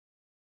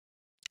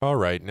All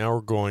right, now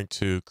we're going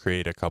to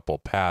create a couple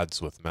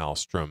pads with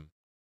Maelstrom.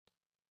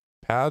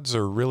 Pads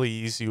are really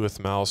easy with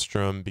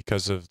Maelstrom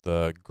because of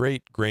the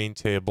great grain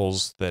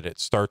tables that it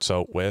starts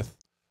out with.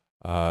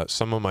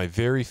 Some of my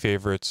very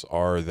favorites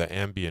are the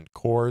ambient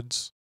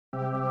chords.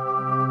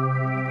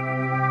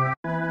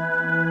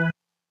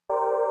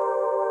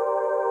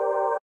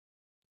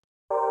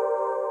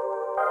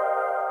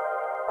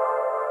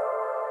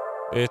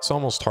 It's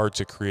almost hard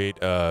to create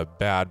a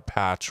bad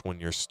patch when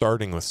you're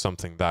starting with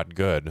something that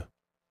good.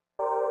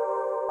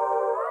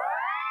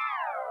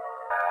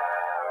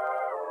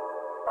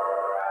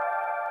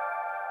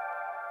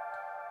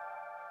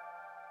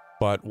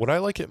 But what I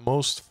like it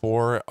most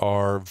for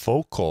are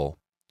vocal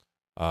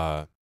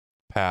uh,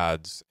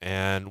 pads.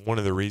 And one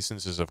of the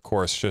reasons is, of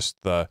course, just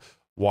the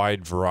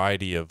wide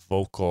variety of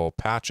vocal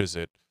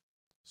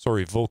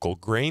vocal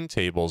grain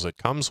tables it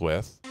comes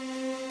with.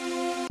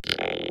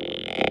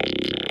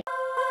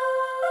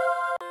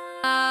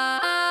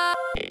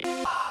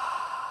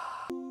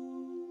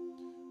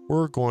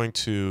 We're going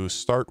to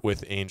start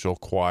with Angel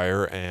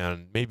Choir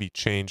and maybe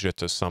change it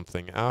to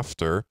something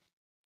after.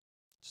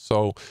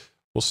 So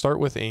we'll start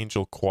with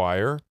Angel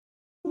Choir.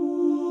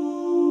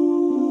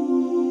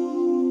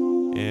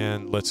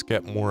 And let's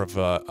get more of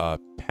a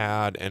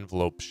pad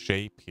envelope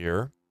shape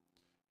here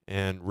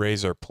and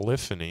raise our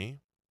polyphony.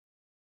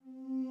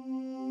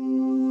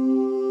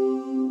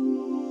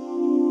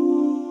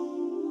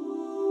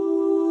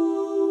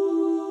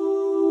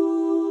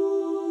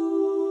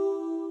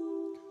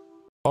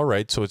 All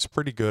right, so it's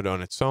pretty good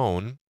on its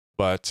own,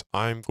 but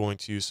I'm going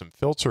to use some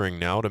filtering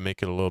now to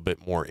make it a little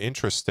bit more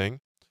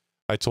interesting.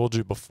 I told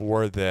you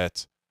before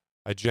that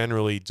I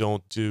generally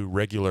don't do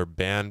regular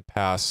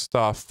bandpass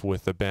stuff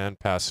with the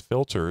bandpass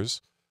filters,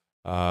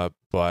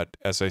 but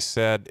as I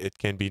said, it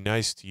can be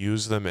nice to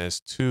use them as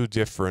two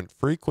different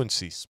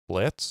frequency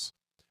splits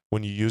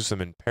when you use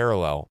them in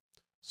parallel.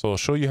 So I'll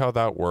show you how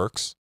that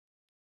works.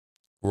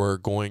 We're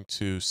going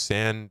to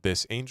send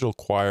this Angel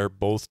Choir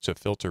both to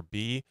filter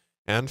B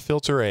and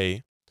filter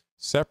A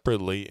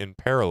separately in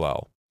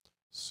parallel.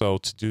 So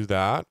to do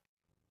that,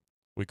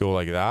 we go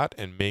like that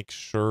and make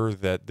sure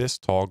that this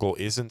toggle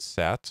isn't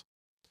set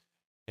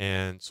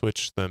and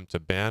switch them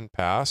to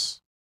bandpass.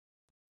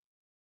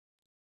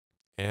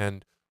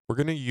 And we're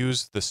going to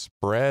use the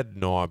spread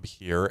knob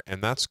here,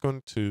 and that's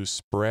going to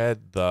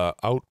spread the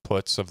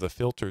outputs of the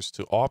filters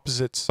to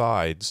opposite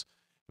sides.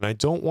 And I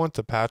don't want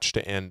the patch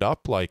to end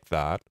up like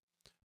that,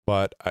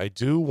 but I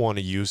do want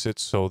to use it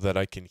so that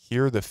I can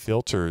hear the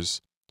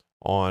filters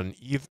on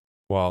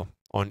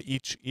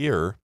each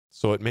ear,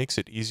 so it makes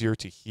it easier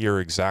to hear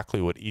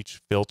exactly what each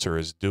filter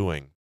is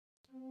doing.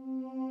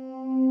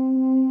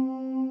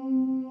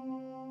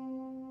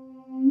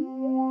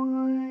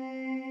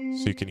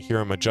 So you can hear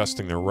I'm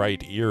adjusting the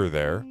right ear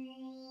there.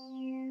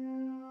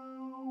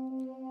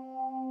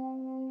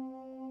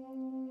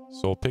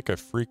 So we'll pick a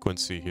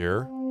frequency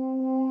here.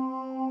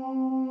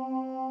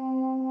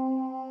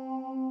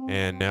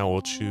 And now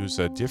we'll choose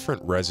a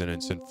different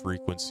resonance and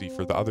frequency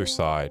for the other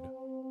side.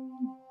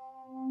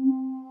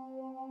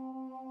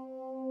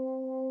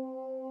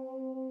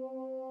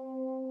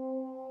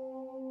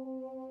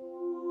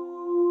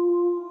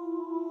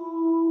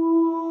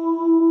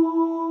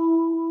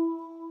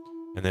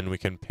 And then we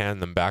can pan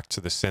them back to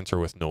the center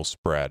with no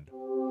spread.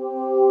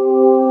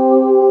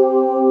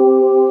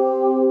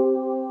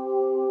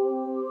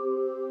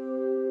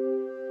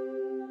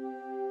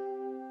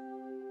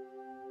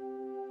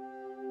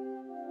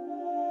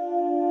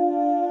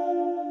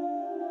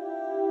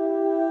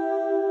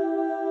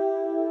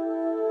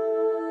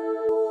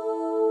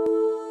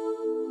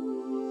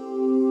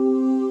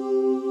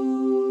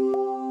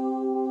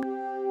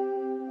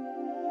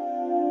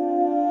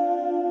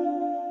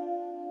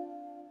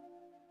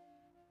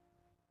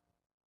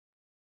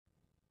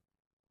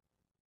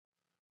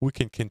 We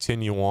can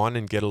continue on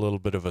and get a little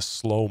bit of a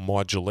slow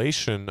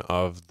modulation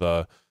of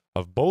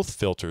both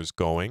filters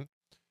going.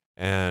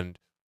 And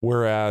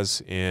whereas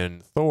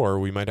in Thor,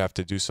 we might have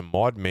to do some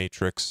mod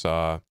matrix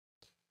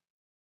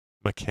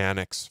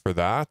mechanics for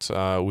that,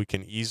 we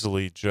can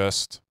easily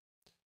just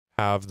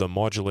have the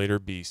modulator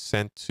be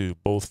sent to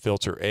both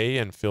filter A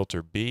and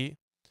filter B,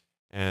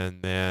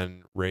 and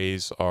then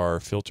raise our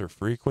filter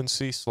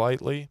frequency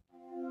slightly.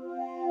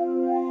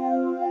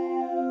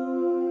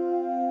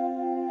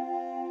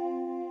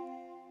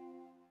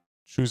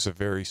 Choose a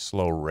very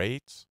slow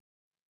rate,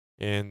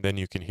 and then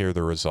you can hear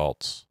the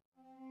results.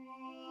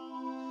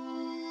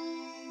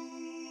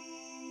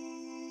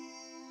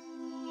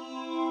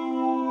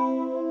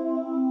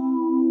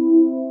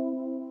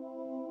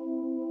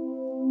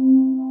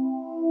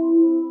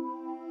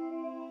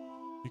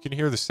 You can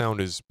hear the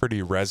sound is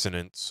pretty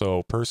resonant,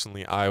 so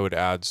personally I would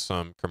add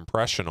some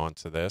compression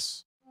onto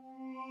this.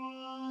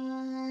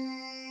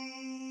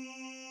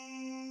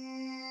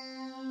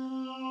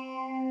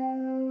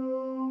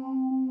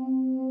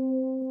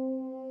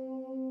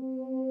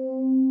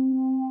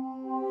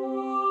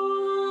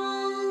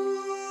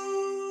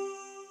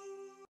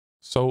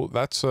 So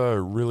that's a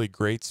really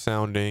great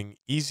sounding,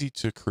 easy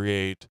to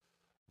create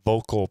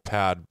vocal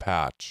pad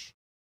patch.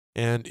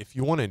 And if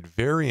you wanted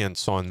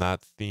variance on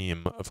that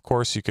theme, of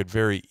course, you could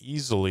very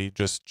easily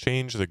just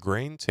change the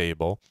grain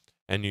table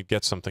and you'd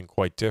get something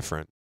quite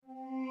different.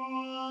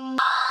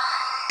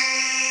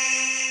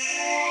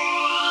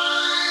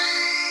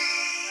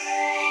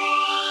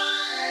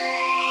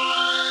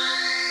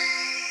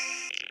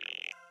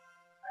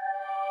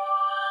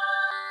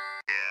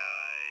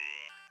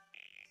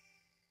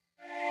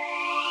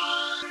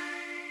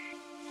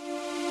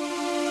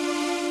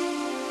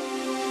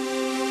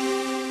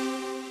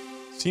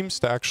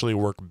 Seems to actually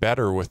work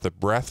better with the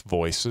breath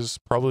voices,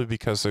 probably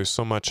because there's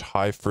so much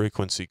high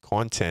frequency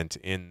content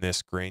in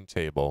this grain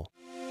table.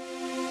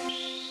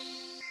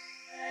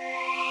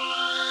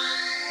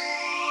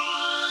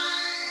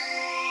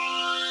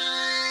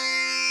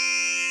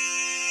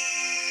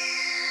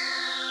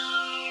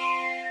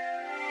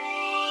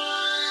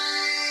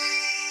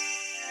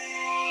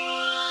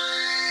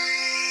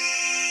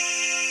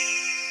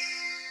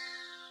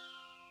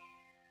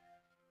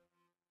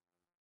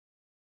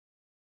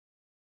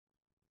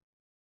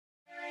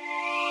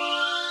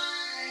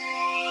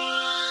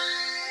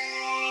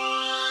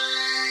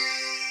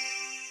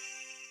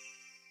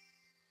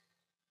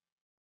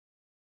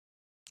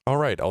 All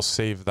right, I'll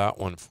save that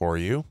one for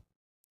you.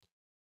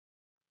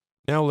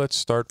 Now let's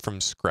start from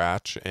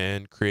scratch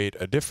and create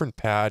a different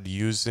pad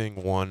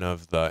using one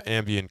of the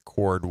ambient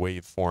chord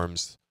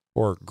waveforms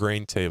or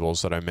grain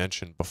tables that I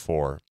mentioned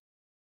before.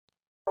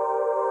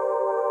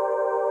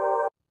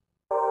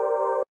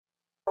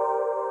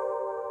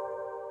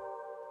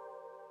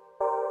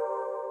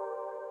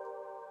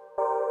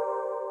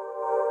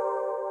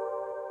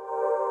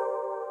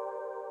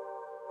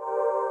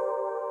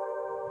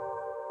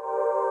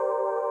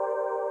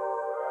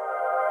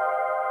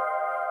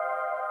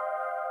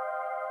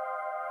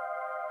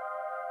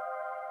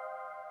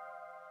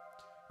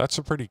 That's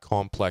a pretty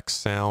complex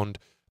sound.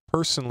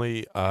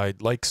 Personally,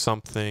 I'd like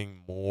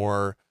something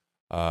more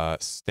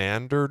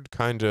standard,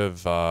 kind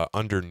of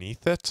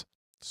underneath it.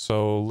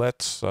 So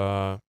let's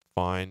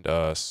find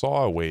a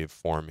saw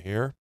waveform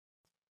here.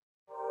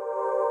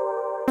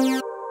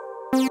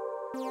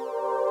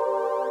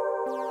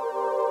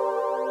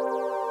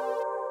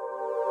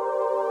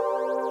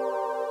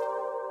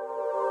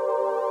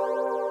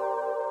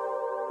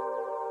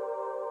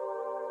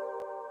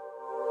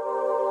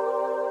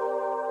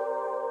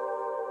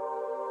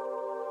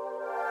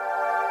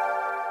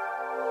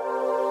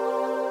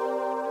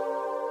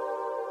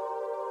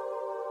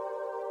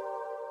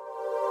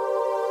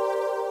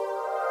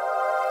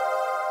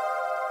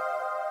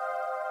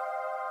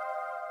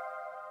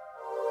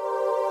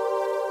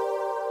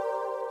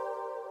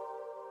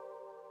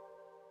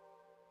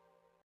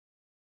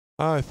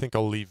 I think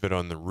I'll leave it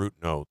on the root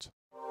note.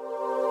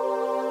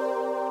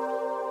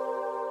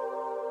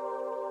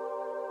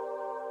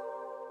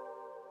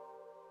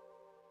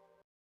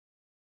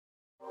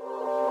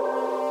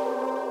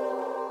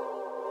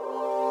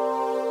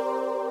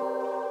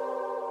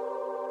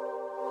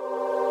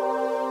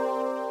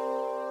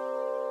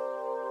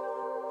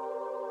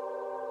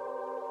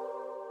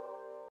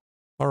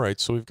 All right,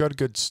 so we've got a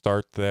good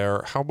start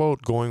there. How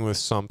about going with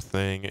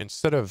something,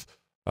 instead of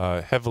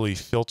heavily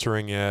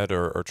filtering it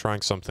or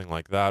trying something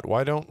like that,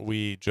 why don't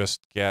we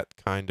just get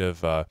kind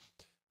of a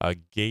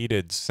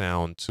gated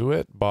sound to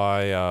it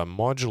by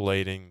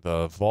modulating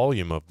the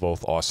volume of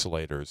both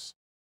oscillators?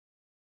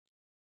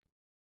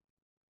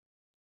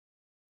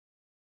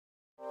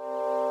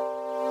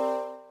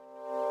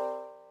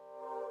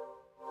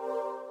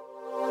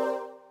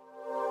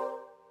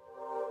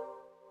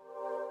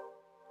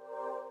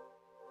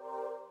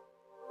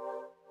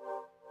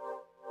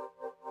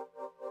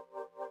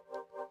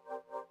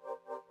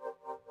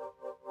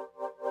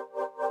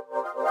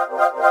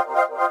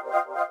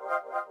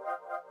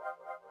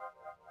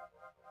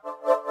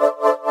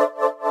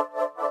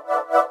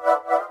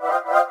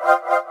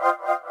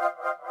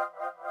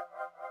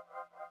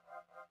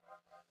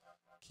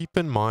 Keep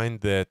in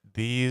mind that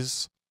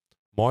these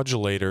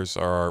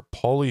modulators are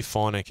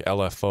polyphonic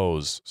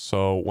LFOs.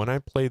 So when I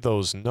play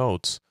those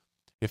notes,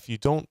 if you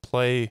don't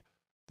play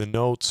the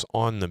notes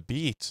on the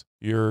beat,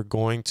 you're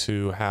going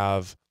to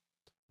have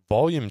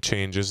volume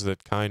changes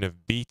that kind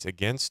of beat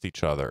against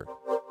each other.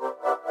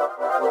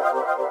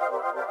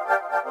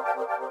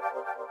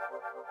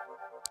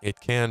 It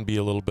can be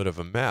a little bit of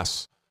a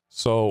mess.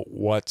 So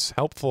what's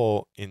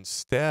helpful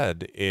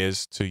instead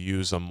is to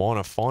use a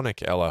monophonic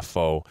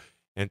LFO.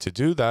 And to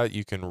do that,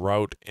 you can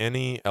route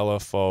any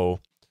LFO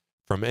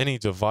from any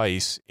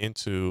device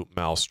into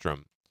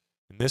Maelstrom.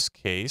 In this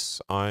case,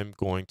 I'm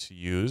going to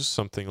use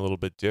something a little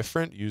bit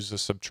different, use a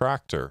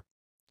subtractor.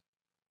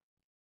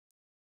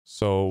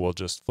 So we'll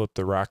just flip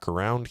the rack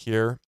around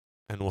here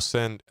and we'll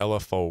send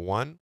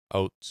LFO1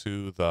 out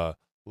to the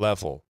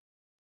level.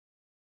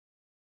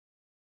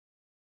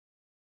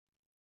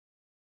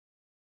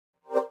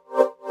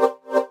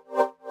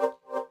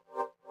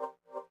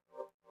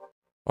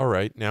 All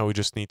right, now we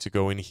just need to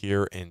go in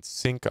here and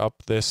sync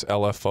up this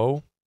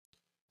LFO,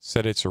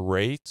 set its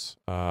rate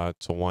to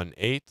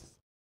 1/8.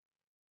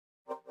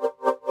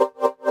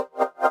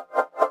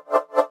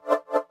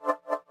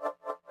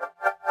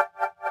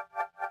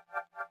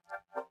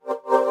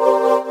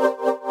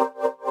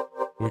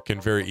 we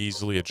can very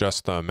easily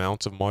adjust the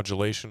amount of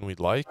modulation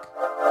we'd like.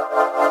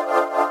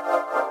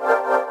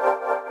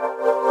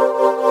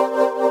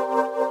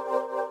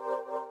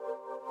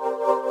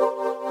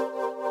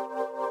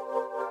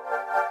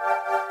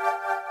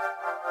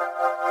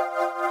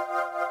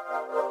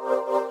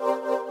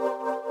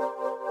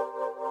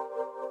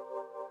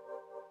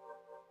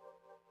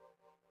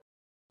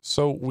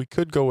 So we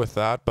could go with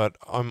that, but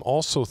I'm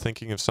also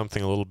thinking of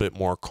something a little bit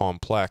more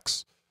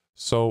complex.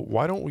 So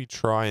why don't we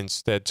try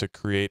instead to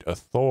create a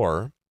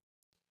Thor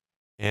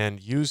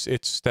and use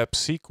its step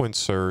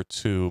sequencer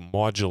to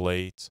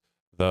modulate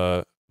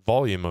the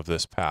volume of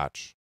this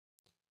patch.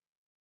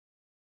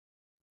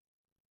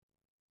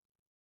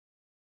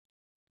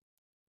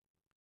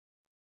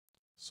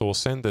 So we'll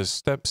send the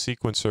step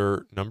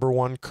sequencer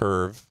 #1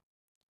 curve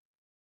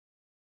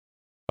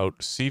out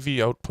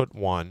CV output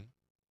 1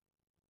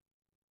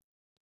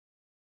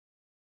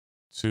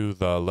 to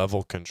the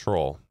level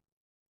control.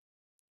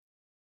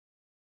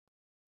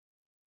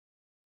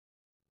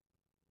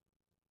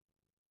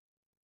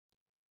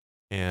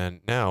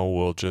 And now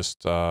we'll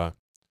just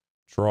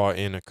draw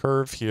in a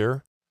curve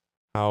here.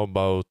 How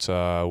about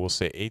we'll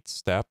say 8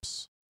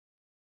 steps.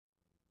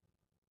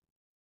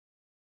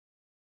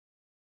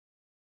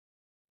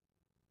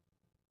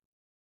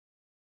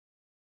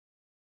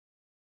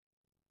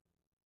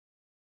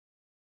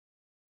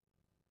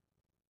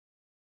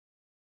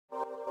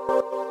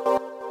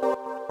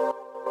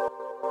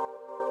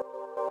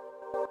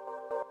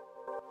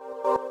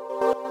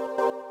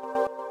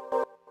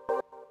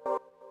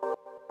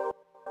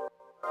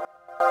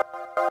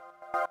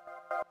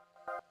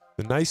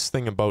 The nice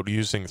thing about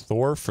using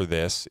Thor for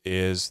this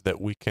is that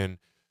we can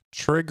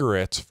trigger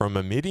it from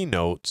a MIDI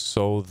note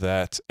so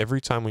that every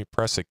time we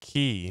press a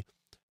key,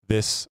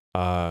 this,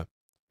 I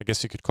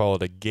guess you could call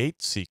it a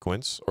gate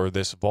sequence, or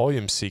this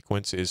volume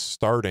sequence is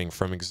starting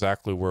from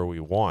exactly where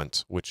we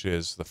want, which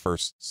is the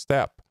first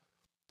step.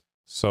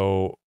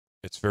 So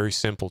it's very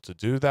simple to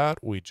do that.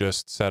 We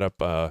just set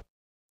up a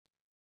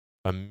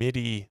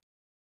MIDI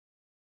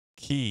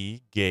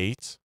key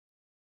gate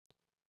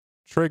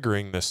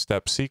triggering the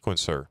step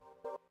sequencer.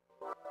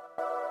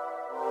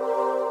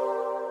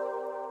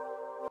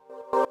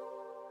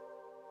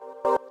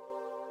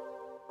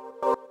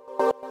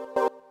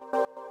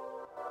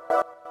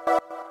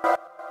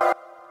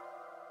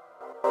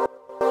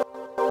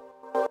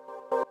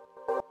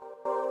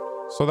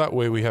 So that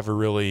way we have a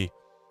really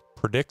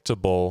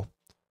predictable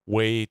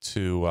way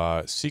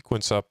to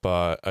sequence up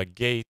a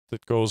gate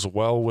that goes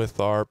well with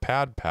our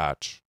pad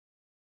patch.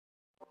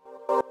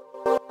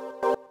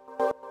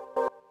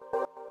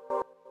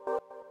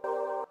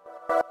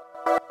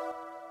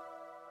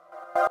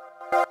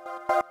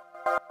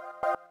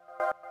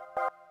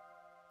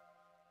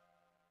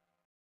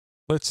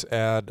 Let's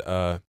add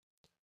a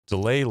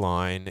delay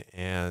line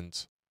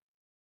and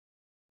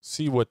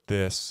see what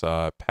this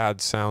pad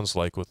sounds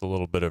like with a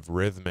little bit of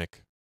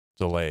rhythmic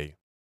delay.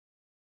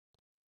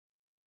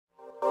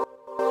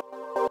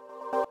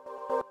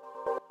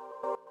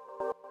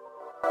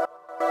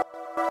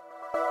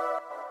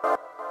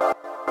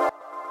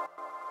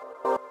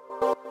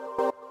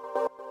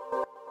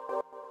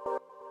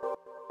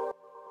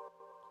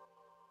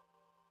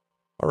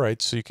 All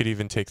right, so you could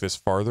even take this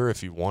farther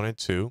if you wanted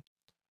to.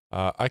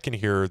 I can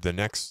hear the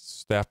next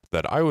step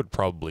that I would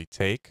probably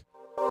take.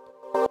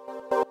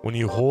 When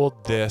you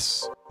hold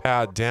this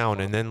pad down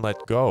and then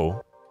let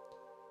go,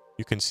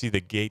 you can see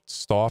the gate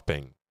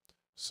stopping.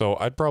 So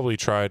I'd probably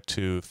try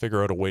to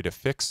figure out a way to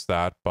fix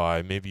that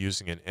by maybe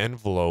using an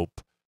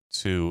envelope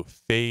to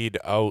fade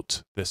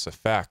out this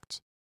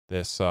effect,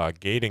 this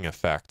gating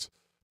effect.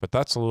 But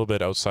that's a little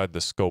bit outside the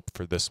scope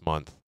for this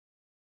month.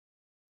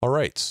 All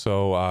right,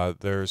 so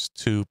there's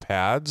 2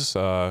 pads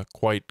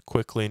quite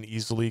quickly and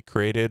easily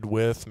created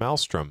with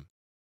Maelstrom.